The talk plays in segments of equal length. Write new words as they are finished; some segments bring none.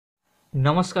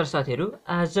नमस्कार साथीहरु,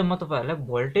 आज म तपाईहरुलाई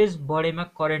भोल्टेज बढेमा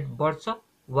करेन्ट बढ्छ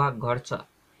वा घट्छ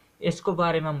यसको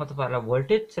बारेमा म तपाईहरुलाई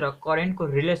भोल्टेज र करेन्टको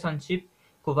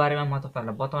रिलेसनशिपको बारेमा म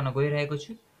तपाईहरुलाई बताउन गइरहेको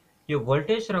छु। यो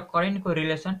भोल्टेज र करेन्टको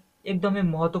रिलेसन एकदमै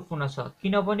महत्त्वपूर्ण छ।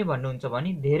 किनभने भन्नुहुन्छ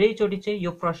भने धेरैचोटी चाहिँ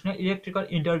यो प्रश्न इलेक्ट्रिकल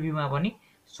इन्टरभ्युमा पनि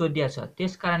सोधिया छ।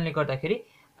 त्यसकारणले गर्दाखेरि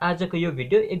आजको यो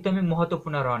भिडियो एकदमै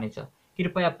महत्त्वपूर्ण रहनेछ।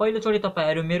 कृपया पहिलोचोटि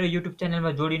तपाईहरु मेरो YouTube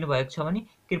च्यानलमा जोडिनु भएको छ भने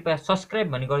कृपया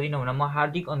सब्स्क्राइब भनी गर्दिनु हुन म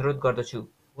हार्दिक अनुरोध गर्दछु।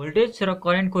 भोल्टेज र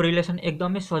करेन्टको रिलेसन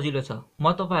एकदमै सजिलो छ।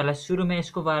 म तपाईहरुलाई सुरुमा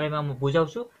यसको बारेमा म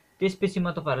बुझाउँछु, त्यसपछि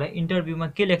म तपाईहरुलाई इन्टरभ्युमा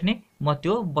के लेख्ने म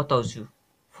त्यो बताउँछु।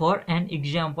 फर एन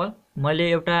एक्जाम्पल मैले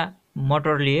एउटा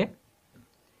मोटर लिए।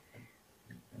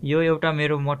 यो एउटा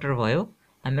मेरो मोटर भयो।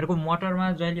 हामीहरुको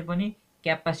मोटरमा जहिले पनि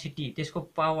क्यापासिटी, त्यसको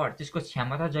पावर, त्यसको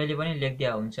क्षमता जहिले पनि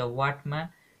लेख्दिया हुन्छ वाटमा,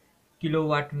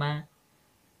 किलोवाटमा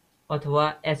अथवा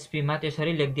एचपी मा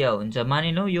त्यसरी लेख्दिया हुन्छ।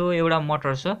 मानिलौ यो एउटा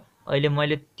मोटर छ। अहिले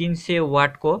मैले 300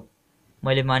 वाटको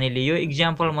मैले मानिले यो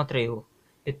एक्जाम्पल मात्रै हो।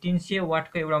 यो 300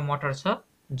 वाटको एउटा मोटर छ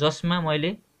जसमा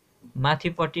मैले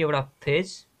माथिपट्टि एउटा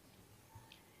फेज,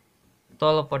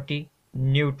 तलपट्टि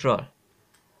न्यूट्रल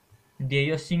दिए।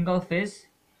 यो सिंगल फेज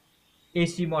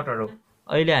एसी मोटर हो।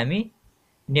 अहिले हामी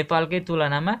नेपालकै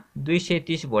तुलनामा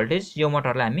 230 भोल्टेज यो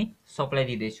मोटरलाई हामी सप्लाई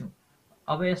दिदैछौं।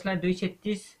 अब यसलाई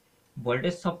 230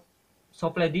 भोल्टेज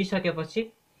सप्लाई दिइसकेपछि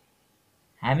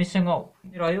हामीसँग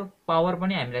रह्यो पावर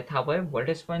पनि हामीलाई थाहा भयो,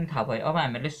 भोल्टेज पनि थाहा भयो। अब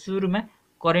हामीले सुरुमा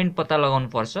करेन्ट पत्ता लगाउनु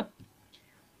पर्छ।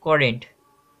 करेन्ट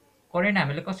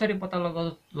हामीले कसरी पत्ता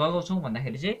लगाउँछौं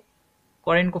भन्दाखेरि चाहिँ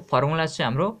करेन्टको फर्मुला चाहिँ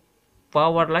हाम्रो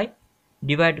पावरलाई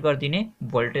डिभाइड गर्दिने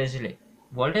भोल्टेजले।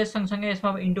 भोल्टेज सँगसँगै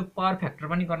यसमा इन्टु पावर फ्याक्टर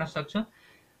पनि गर्न सक्छौं।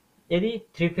 यदि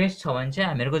 3 फेज छ भने चाहिँ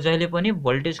हामीहरुको जहिले पनि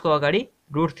भोल्टेजको अगाडि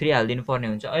 √3 हाल्दिनु पर्ने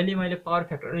हुन्छ। अहिले मैले पावर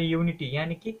फ्याक्टर युनिटी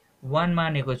यानी कि 1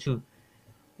 मानेको छु,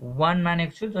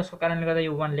 जसको कारणले गर्दा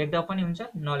यो 1 लेख्दा पनि हुन्छ,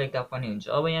 नलेख्दा पनि हुन्छ।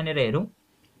 अब यहाँनिर हेरौं,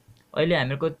 अहिले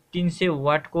हामीहरुको 300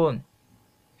 वाटको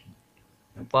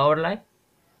पावरलाई,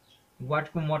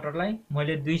 वाटको मोटरलाई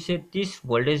मैले 230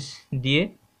 भोल्टेज दिए,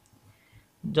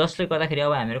 जसले गर्दाखेरि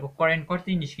अब हामीहरुको करेन्ट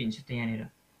कति निस्किन्छ त यहाँनिर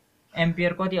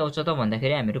एम्पियर कति आउँछ त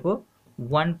भन्दाखेरि हामीहरुको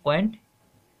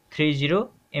 1.30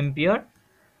 एम्पियर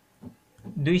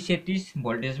 230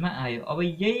 भोल्टेजमा आयो। अब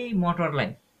यही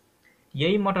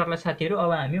मोटरलाई साथीहरु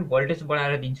अब हामी भोल्टेज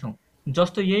बढाएर दिन्छौं।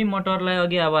 जस्तो यही मोटरलाई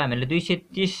अघि अब हामीले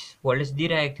 230 भोल्टेज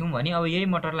दिइरहेको थियौं भने अब यही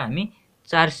मोटरलाई हामी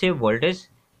 400 भोल्टेज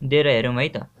दिएर हेरौं है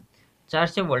त।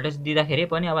 400 भोल्टेज दिँदाखेरि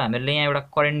पनि अब हामीले यहाँ एउटा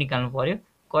करेन्ट निकाल्नु पर्यो।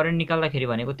 करेन्ट निकाल्दाखेरि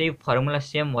भनेको त्यही फर्मुला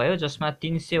सेम भयो, जसमा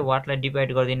 300 वाटलाई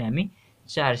डिभाइड गर्दिने हामी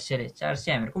 400 ले।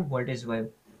 400 हामीहरुको भोल्टेज भयो।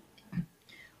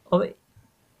 अब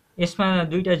यसमा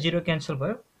दुईटा जिरो क्यान्सल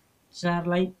भयो। 4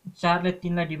 ले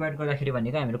 3 लाई डिभाइड गर्दाखेरि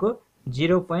भनेको हामीहरुको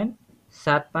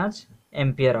 0.75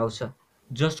 एम्पियर आउँछ।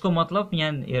 जसको मतलब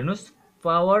यहाँ हेर्नुस्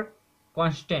पावर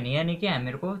कन्स्टेन्ट यानी कि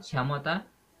हामीहरुको क्षमता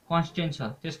कन्स्टेन्ट छ,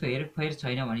 त्यसको हेरफेर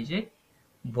छैन भने चाहिँ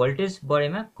भोल्टेज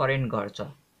बढेमा करेन्ट घट्छ।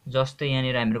 जस्तै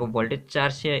यहाँनिर हामीहरुको भोल्टेज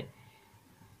 400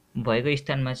 भएको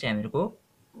स्थानमा चाहिँ हामीहरुको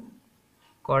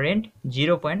करेन्ट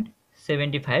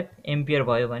 0.75 एम्पियर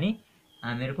भयो भने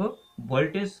हामीहरुको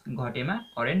भोल्टेज घटेमा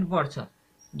करेन्ट बढ्छ।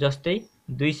 जस्तै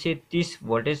 230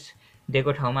 भोल्टेज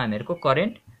दिएको ठाउँमा हामीहरुको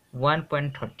करेन्ट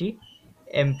 1.30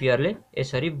 एम्पियरले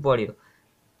यसरी बढ्यो।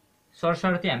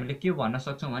 सरसर्ती हामीले के भन्न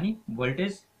सक्छौं भने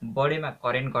भोल्टेज बढेमा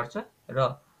करेन्ट घट्छ र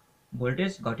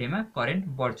भोल्टेज घटेमा करेन्ट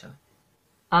बढ्छ।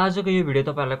 आजको यो भिडियो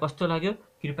तपाईहरुलाई कस्तो लाग्यो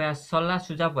कृपया सल्लाह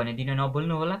सुझाव भने दिन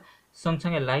नभुल्नु होला।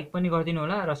 सँगसँगै लाइक पनि गर्दिनु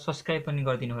होला र सब्स्क्राइब पनि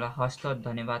गर्दिनु होला। हस्त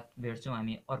धन्यवाद। भेट्छौं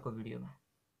हामी अर्को भिडियोमा।